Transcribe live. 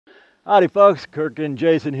Howdy folks, Kirk and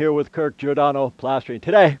Jason here with Kirk Giordano Plastering.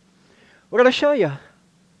 Today, we're going to show you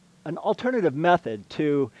an alternative method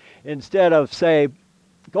to, instead of say,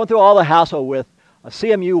 going through all the hassle with a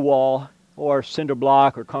CMU wall or cinder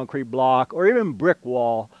block or concrete block or even brick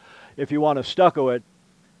wall, if you want to stucco it,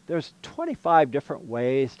 there's 25 different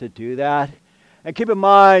ways to do that. And keep in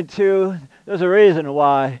mind too, there's a reason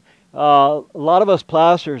why a lot of us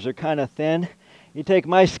plasters are kind of thin. You take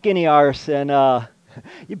my skinny arse and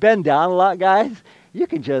you bend down a lot, guys, you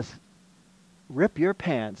can just rip your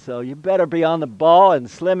pants. So you better be on the ball and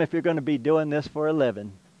slim if you're going to be doing this for a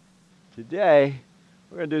living. Today,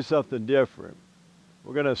 we're going to do something different.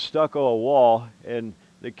 We're going to stucco a wall, and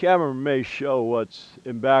the camera may show what's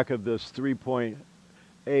in back of this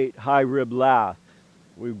 3.8 high rib lath.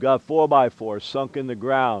 We've got 4x4 sunk in the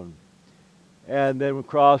ground, and then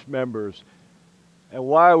cross members. And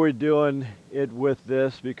why are we doing it with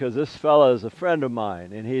this? Because this fella is a friend of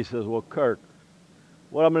mine, and he says, well, Kirk,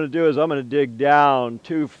 what I'm going to do is I'm going to dig down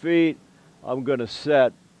 2 feet. I'm going to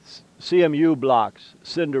set CMU blocks,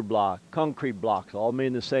 cinder block, concrete blocks, all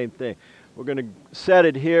mean the same thing. We're going to set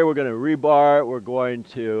it here. We're going to rebar it. We're going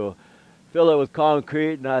to fill it with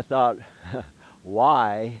concrete. And I thought,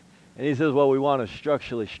 why? And he says, well, we want a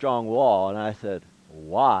structurally strong wall. And I said,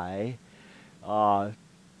 why?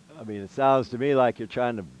 I mean, it sounds to me like you're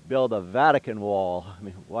trying to build a Vatican wall. I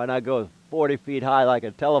mean, why not go 40 feet high like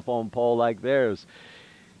a telephone pole like theirs?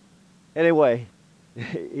 Anyway,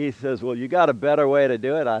 he says, well, you got a better way to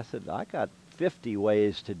do it? I said, I got 50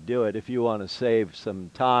 ways to do it if you want to save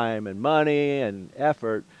some time and money and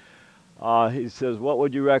effort. He says, what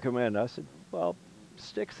would you recommend? I said, well,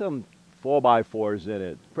 stick some 4x4s in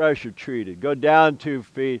it, pressure treated, go down 2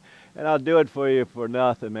 feet, and I'll do it for you for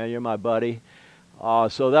nothing, man. You're my buddy.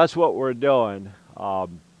 So that's what we're doing.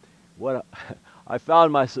 What I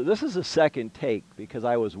found myself, this is the second take because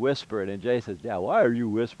I was whispering, and Jay says, Dad, why are you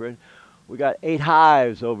whispering? We got 8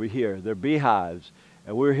 hives over here. They're beehives.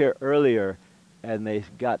 And we were here earlier, and they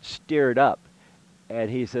got steered up.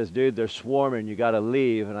 And he says, dude, they're swarming. You got to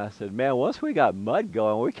leave. And I said, man, once we got mud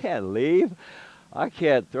going, we can't leave. I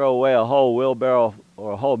can't throw away a whole wheelbarrow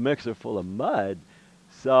or a whole mixer full of mud.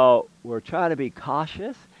 So we're trying to be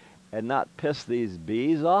cautious and not piss these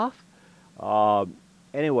bees off.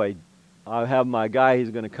 Anyway, I have my guy,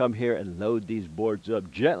 he's going to come here and load these boards up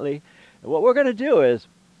gently. And what we're going to do is,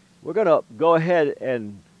 we're going to go ahead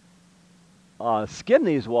and skim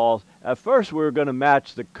these walls. At first, we're going to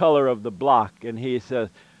match the color of the block. And he says,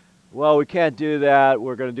 well, we can't do that.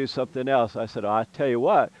 We're going to do something else. I said, I'll tell you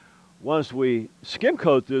what, once we skim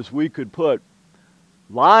coat this, we could put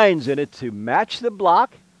lines in it to match the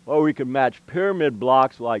block. Or we could match pyramid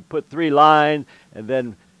blocks, like put 3 lines and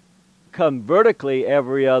then come vertically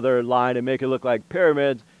every other line and make it look like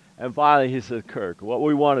pyramids. And finally he said, Kirk, what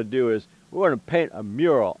we want to do is we want to paint a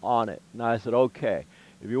mural on it. And I said, okay,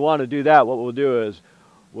 if you want to do that, what we'll do is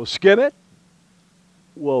we'll skim it,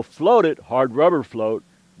 we'll float it, hard rubber float,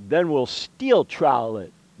 then we'll steel trowel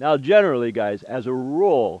it. Now generally, guys, as a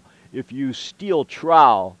rule, if you steel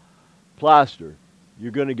trowel plaster,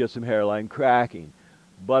 you're going to get some hairline cracking.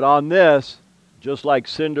 But on this, just like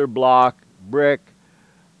cinder block, brick,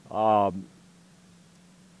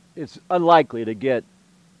 it's unlikely to get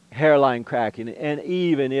hairline cracking. And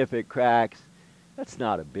even if it cracks, that's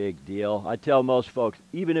not a big deal. I tell most folks,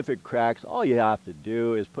 even if it cracks, all you have to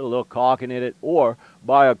do is put a little caulking in it or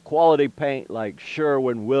buy a quality paint like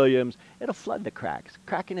Sherwin-Williams. It'll flood the cracks.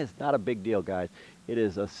 Cracking is not a big deal, guys. It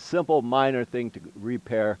is a simple, minor thing to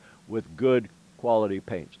repair with good quality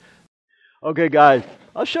paints. Okay, guys,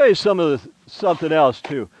 I'll show you something else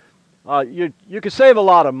too. You can save a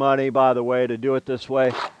lot of money, by the way, to do it this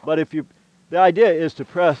way. But the idea is to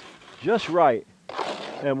press just right.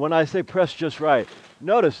 And when I say press just right,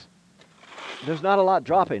 notice there's not a lot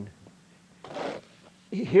dropping.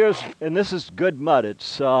 And this is good mud.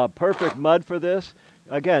 It's perfect mud for this.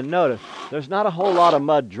 Again, notice there's not a whole lot of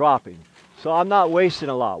mud dropping. So I'm not wasting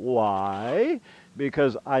a lot. Why?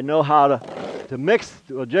 Because I know how to mix.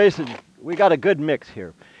 Well, Jason, we got a good mix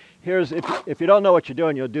here. Here's, if you don't know what you're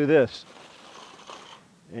doing, you'll do this.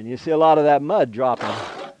 And you see a lot of that mud dropping.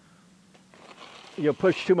 You'll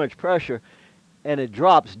push too much pressure and it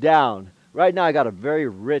drops down. Right now I got a very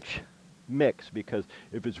rich mix because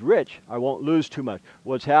if it's rich, I won't lose too much.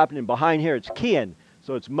 What's happening behind here, it's keying.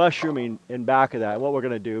 So it's mushrooming in back of that. And what we're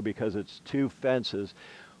going to do, because it's 2 fences,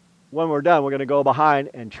 when we're done, we're going to go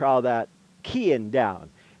behind and trowel that keying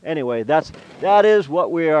down. Anyway, that is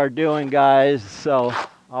what we are doing, guys. So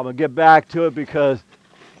I'm going to get back to it because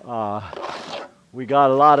we got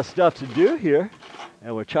a lot of stuff to do here.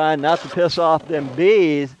 And we're trying not to piss off them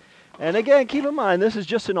bees. And again, keep in mind, this is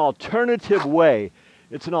just an alternative way.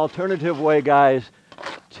 It's an alternative way, guys,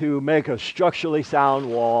 to make a structurally sound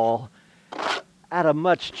wall at a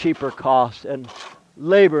much cheaper cost and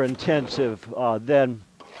labor intensive than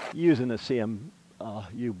using the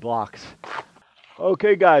CMU blocks.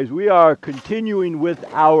 Okay guys, we are continuing with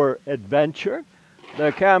our adventure.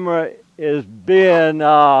 The camera is being,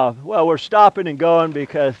 well, we're stopping and going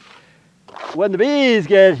because when the bees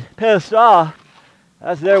get pissed off,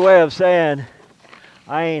 that's their way of saying,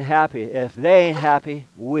 I ain't happy. If they ain't happy,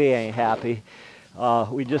 we ain't happy.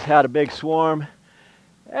 We just had a big swarm,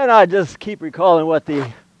 and I just keep recalling what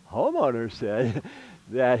the homeowner said,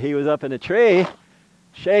 that he was up in a tree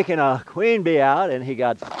shaking a queen bee out, and he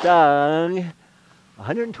got stung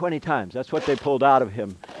 120 times. That's what they pulled out of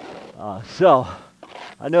him. So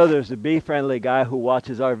I know there's a bee-friendly guy who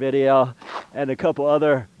watches our video, and a couple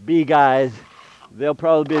other bee guys. They'll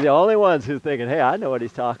probably be the only ones who are thinking, hey, I know what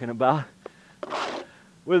he's talking about.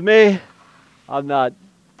 With me, I'm not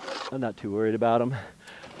too worried about him.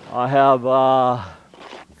 I have, I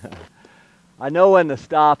know when to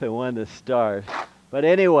stop and when to start. But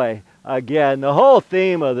anyway, again, the whole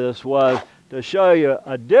theme of this was to show you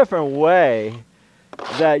a different way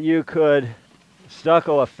that you could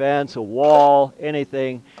stucco a fence, a wall,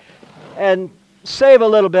 anything, and save a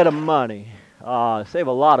little bit of money. Save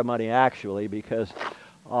a lot of money actually, because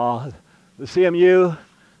the CMU,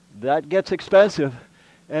 that gets expensive,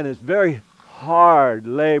 and it's very hard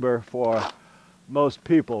labor for most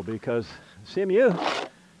people because CMU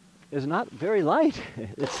is not very light.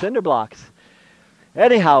 It's cinder blocks.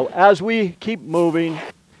 Anyhow, as we keep moving,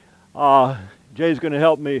 Jay's going to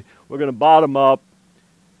help me. We're going to bottom up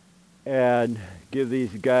and give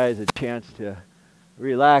these guys a chance to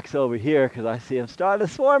relax over here because I see them starting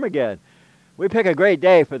to swarm again. We pick a great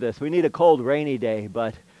day for this. We need a cold, rainy day,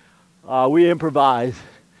 but we improvise.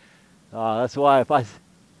 That's why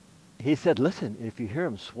he said, listen, if you hear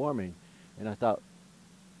them swarming, and I thought,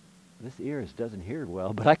 this ear doesn't hear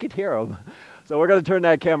well, but I could hear them. So we're going to turn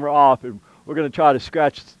that camera off, and we're going to try to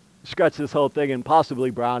scratch this whole thing and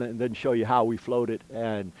possibly brown it, and then show you how we float it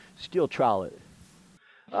and steel trowel it.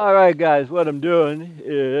 All right, guys, what I'm doing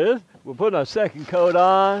is we're putting our second coat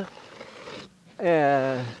on,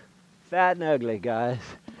 and fat and ugly, guys.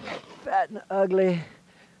 Fat and ugly.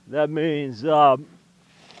 That means I'm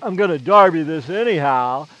going to derby this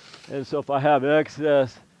anyhow, and so if I have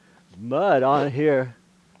excess mud on here,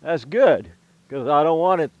 that's good, because I don't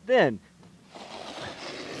want it thin.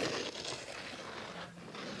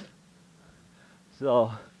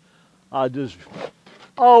 So I just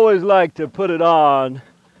always like to put it on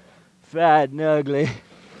fat and ugly.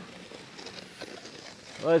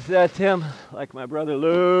 What's that, Tim? Like my brother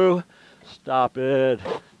Lou? Stop it.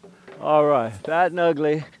 All right, fat and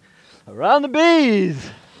ugly around the bees.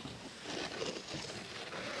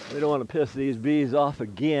 We don't want to piss these bees off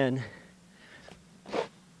again.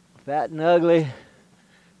 Fat and ugly.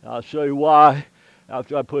 I'll show you why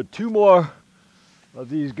after I put two more of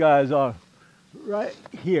these guys on right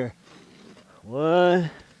here.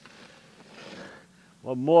 One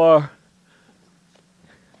more.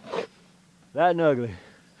 Fat and ugly.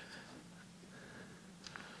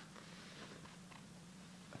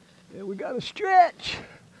 And we got to stretch.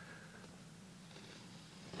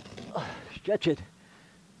 Stretch it.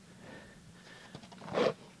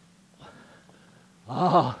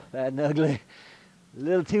 Oh, fat and ugly. A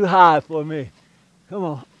little too high for me. Come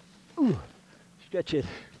on. Ooh. Stretch it.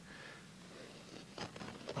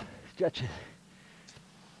 Stretch it.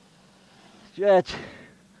 Stretch.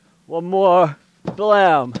 One more.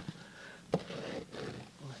 Blam.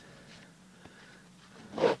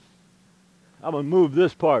 I'm going to move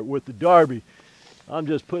this part with the derby. I'm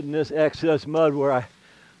just putting this excess mud where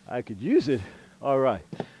I could use it. All right.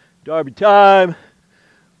 Derby time.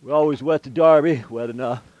 We always wet the derby, wet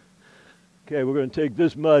enough. Okay, we're going to take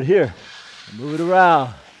this mud here and move it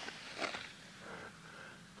around.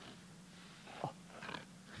 You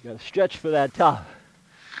got to stretch for that top.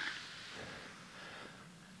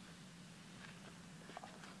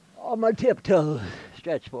 On my tiptoes,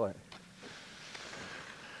 stretch for it.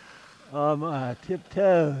 On my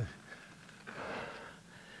tiptoes.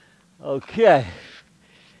 Okay,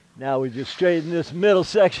 now we just straighten this middle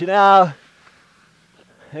section out.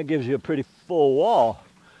 That gives you a pretty full wall.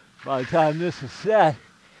 By the time this is set,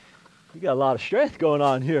 you got a lot of strength going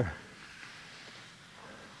on here.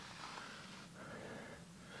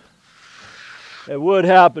 It would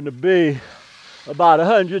happen to be about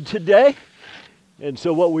 100 today. And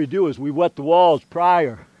so what we do is we wet the walls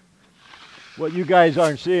prior. What you guys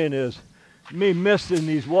aren't seeing is me misting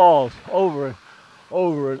these walls over and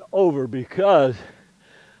over and over because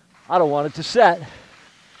I don't want it to set.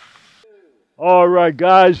 All right,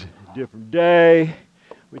 guys, different day.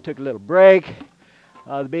 We took a little break.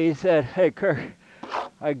 The bee said, "Hey, Kirk,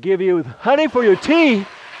 I give you honey for your tea,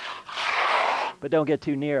 but don't get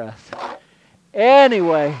too near us."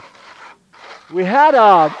 Anyway, we had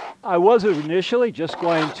I was initially just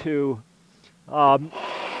going to do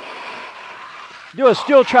a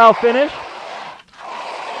steel trowel finish,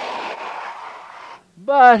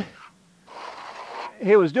 but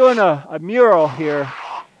he was doing a mural here,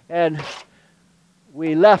 and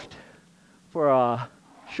we left for a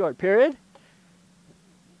short period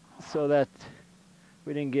so that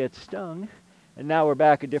we didn't get stung, and now we're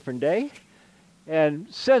back a different day. And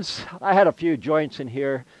since I had a few joints in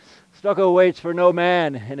here, Stucco waits for no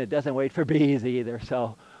man, and it doesn't wait for bees either.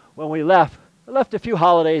 So when we left a few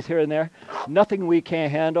holidays here and there, nothing we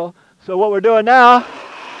can't handle. So what we're doing now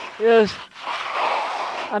is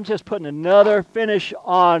I'm just putting another finish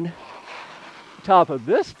on top of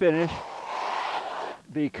this finish,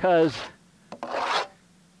 because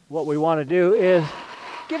what we want to do is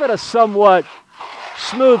give it a somewhat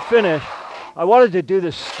smooth finish. I wanted to do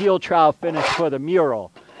the steel trowel finish for the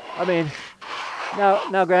mural. I mean,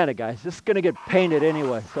 now granted, guys, this is going to get painted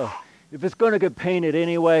anyway. So if it's going to get painted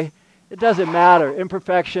anyway, it doesn't matter.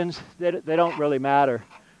 Imperfections, they don't really matter.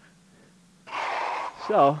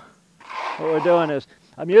 So what we're doing is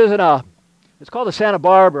I'm using it's called a Santa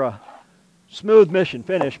Barbara smooth mission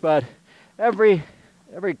finish, but every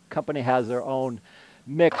company has their own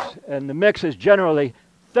mix, and the mix is generally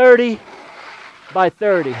 30 by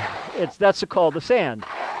 30. That's called the sand.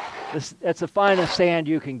 It's the finest sand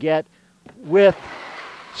you can get with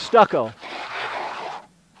stucco.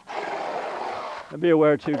 And be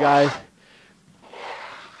aware too, guys,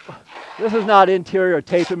 this is not interior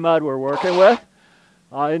tape and mud we're working with.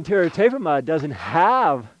 Interior tape and mud doesn't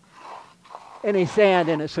have any sand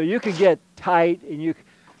in it, so you can get tight, and you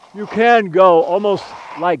can go almost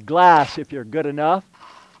like glass if you're good enough.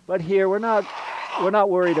 But here we're not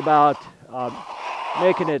worried about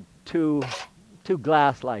making it too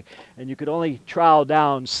glass-like, and you could only trowel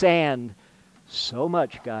down sand so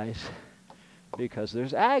much, guys, because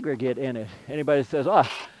there's aggregate in it. Anybody says, "Oh,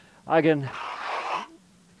 I can,"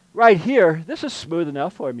 right here, this is smooth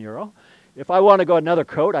enough for a mural. If I want to go another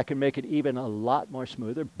coat, I can make it even a lot more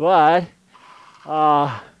smoother, but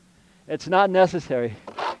it's not necessary.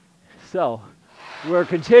 So we're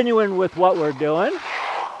continuing with what we're doing,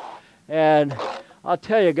 and I'll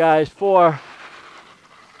tell you guys, for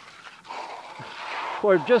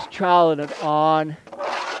just troweling it on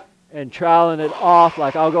and troweling it off,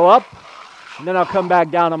 like I'll go up and then I'll come back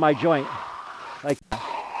down on my joint like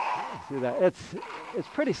that. See that? It's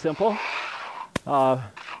pretty simple. I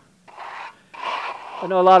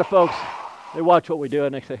know a lot of folks, they watch what we do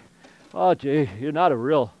and they say, "Oh gee, you're not a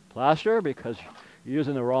real plasterer because you're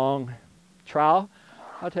using the wrong trowel."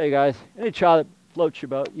 I'll tell you guys, any trowel that floats your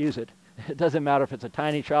boat, use it. It doesn't matter if it's a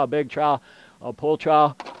tiny trowel, big trowel, a pull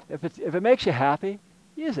trowel. If it makes you happy,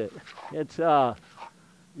 use it. It's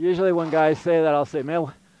usually when guys say that, I'll say, "Man,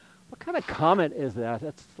 what kind of comment is that?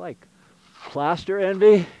 That's like plaster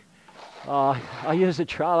envy." I'll use the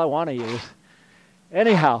trowel I want to use.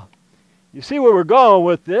 Anyhow, you see where we're going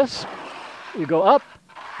with this. You go up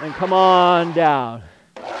and come on down.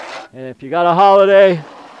 And if you got a holiday,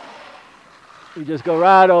 you just go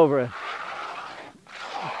right over it.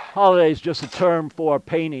 Holiday is just a term for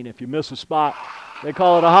painting. If you miss a spot, they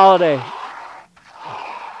call it a holiday.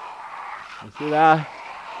 You see that?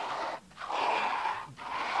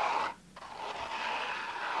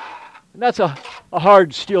 And that's a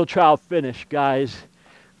hard steel trowel finish, guys.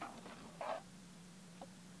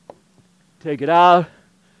 Take it out,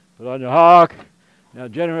 put on your hawk. Now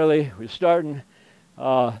generally we're starting,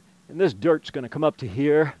 and this dirt's going to come up to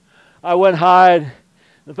here. I went high, and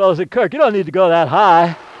the fellow said, "Kirk, you don't need to go that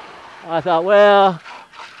high." I thought, well,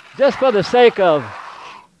 just for the sake of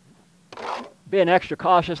being extra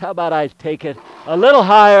cautious, how about I take it a little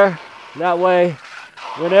higher? That way,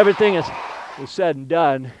 when everything is said and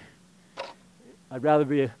done, I'd rather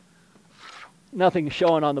be nothing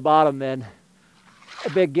showing on the bottom than a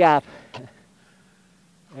big gap.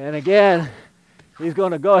 And again, he's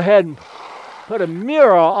going to go ahead and put a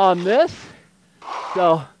mural on this.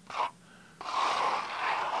 So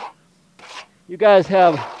you guys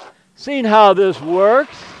have seen how this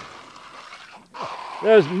works.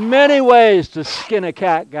 There's many ways to skin a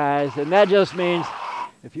cat, guys, and that just means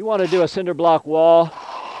if you want to do a cinder block wall,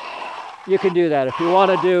 you can do that. If you want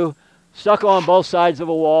to do stucco on both sides of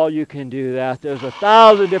a wall, you can do that. There's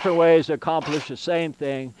 1,000 different ways to accomplish the same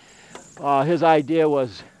thing. His idea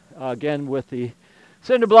was, again, with the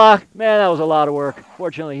Cinder block, man, that was a lot of work.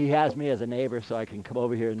 Fortunately, he has me as a neighbor, so I can come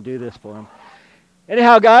over here and do this for him.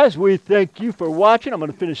 Anyhow, guys, we thank you for watching. I'm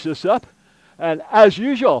going to finish this up. And as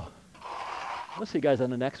usual, we'll see you guys on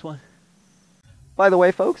the next one. By the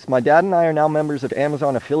way, folks, my dad and I are now members of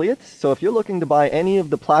Amazon affiliates, so if you're looking to buy any of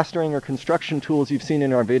the plastering or construction tools you've seen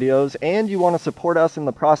in our videos and you want to support us in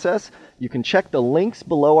the process, you can check the links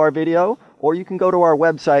below our video, or you can go to our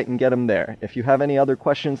website and get them there. If you have any other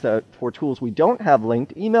questions for tools we don't have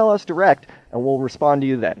linked, email us direct and we'll respond to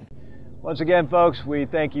you then. Once again, folks, we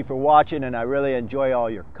thank you for watching, and I really enjoy all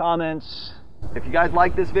your comments. If you guys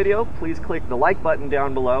like this video, please click the like button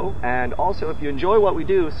down below, and also if you enjoy what we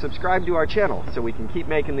do, subscribe to our channel so we can keep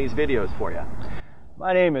making these videos for you.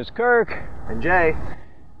 My name is Kirk. And Jay.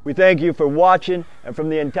 We thank you for watching, and from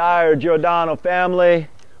the entire Giordano family,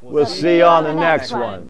 we'll see you on the next one.